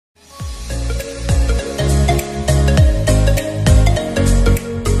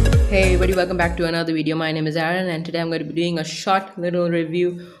everybody, welcome back to another video. My name is Aaron and today I'm going to be doing a short little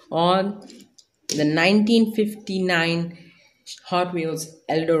review on the 1959 Hot Wheels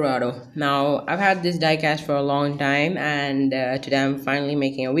Eldorado. Now, I've had this diecast for a long time and today I'm finally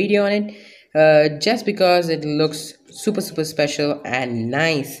making a video on it just because it looks super special and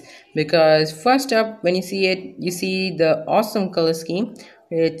nice. Because first up, when you see it, you see the awesome color scheme.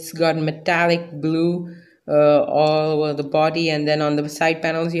 It's got metallic blue all over the body, and then on the side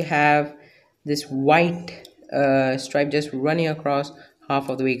panels you have this white stripe just running across half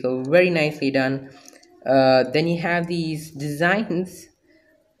of the vehicle. Very nicely done. Then you have these designs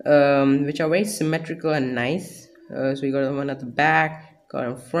which are very symmetrical and nice. So we got one at the back, got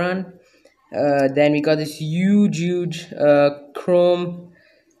in front. Then we got this huge chrome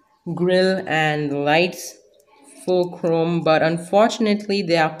grill and lights, full chrome, but unfortunately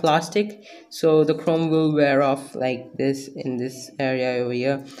they are plastic, so the chrome will wear off like this in this area over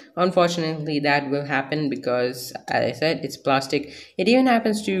here. Unfortunately that will happen because, as I said, it's plastic. It even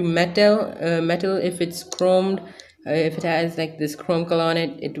happens to metal if it's chromed. If it has like this chrome color on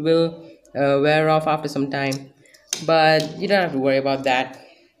it, it will wear off after some time, but you don't have to worry about that.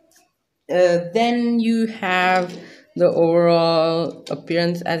 Then you have the overall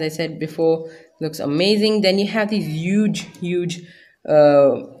appearance, as I said before, looks amazing. Then you have these huge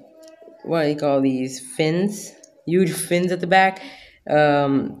what do you call these, fins, huge fins at the back,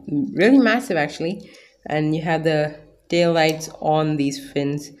 really massive actually. And you have the tail lights on these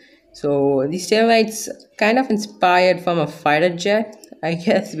fins. So these tail lights kind of inspired from a fighter jet, I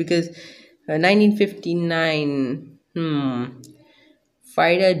guess, because 1959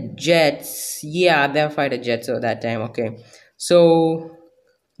 fighter jets, yeah, they're fighter jets at that time. Okay, so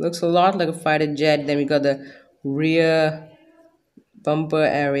looks a lot like a fighter jet. Then we got the rear bumper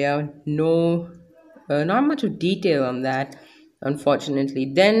area, not much of detail on that,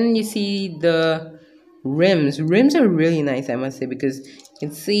 unfortunately. Then you see the rims are really nice, I must say, because you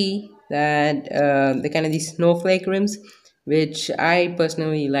can see that the kind of these snowflake rims, which I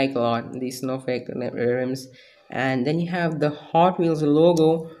personally like a lot, these snowflake rims. And then you have the Hot Wheels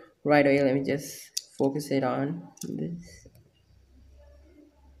logo right away. Let me just focus it on this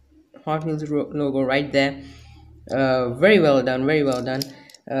Hot Wheels logo right there. Very well done,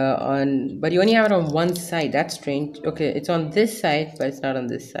 but you only have it on one side. That's strange. Okay, it's on this side, but it's not on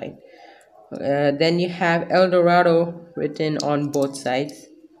this side. Then you have Eldorado written on both sides.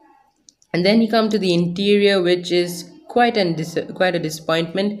 And then you come to the interior, which is quite a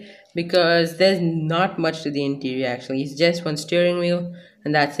disappointment, because there's not much to the interior actually. It's just one steering wheel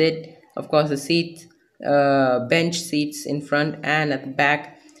and that's it. Of course, the seats, bench seats in front and at the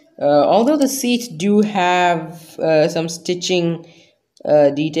back. Although the seats do have some stitching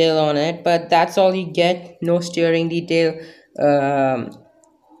detail on it, but that's all you get. No steering detail,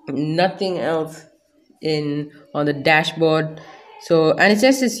 nothing else on the dashboard. So, and it's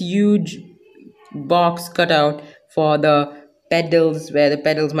just this huge box cut out for the pedals, where the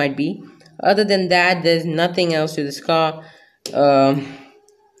pedals might be. Other than that, there's nothing else to this car.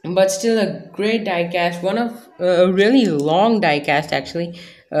 But still a great diecast, one of a really long diecast actually,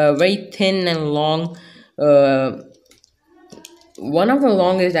 very thin and long, one of the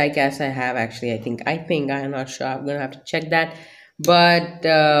longest diecasts I have actually. I think I'm not sure, I'm gonna have to check that. But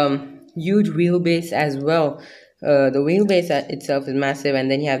huge wheelbase as well. The wheelbase itself is massive,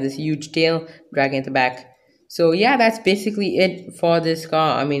 and then you have this huge tail dragging at the back. So yeah, that's basically it for this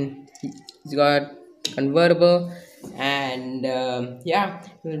car. I mean, it's got convertible, and yeah,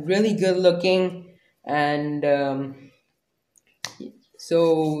 really good looking. And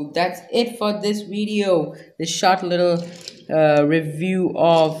so that's it for this video, this short little review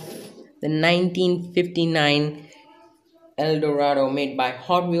of the 1959 Eldorado made by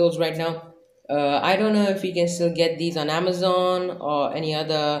Hot Wheels right now. I don't know if you can still get these on Amazon or any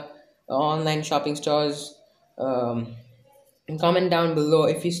other online shopping stores. And comment down below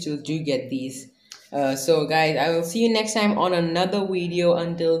if you still do get these. So guys, I will see you next time on another video.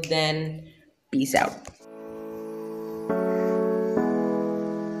 Until then, peace out.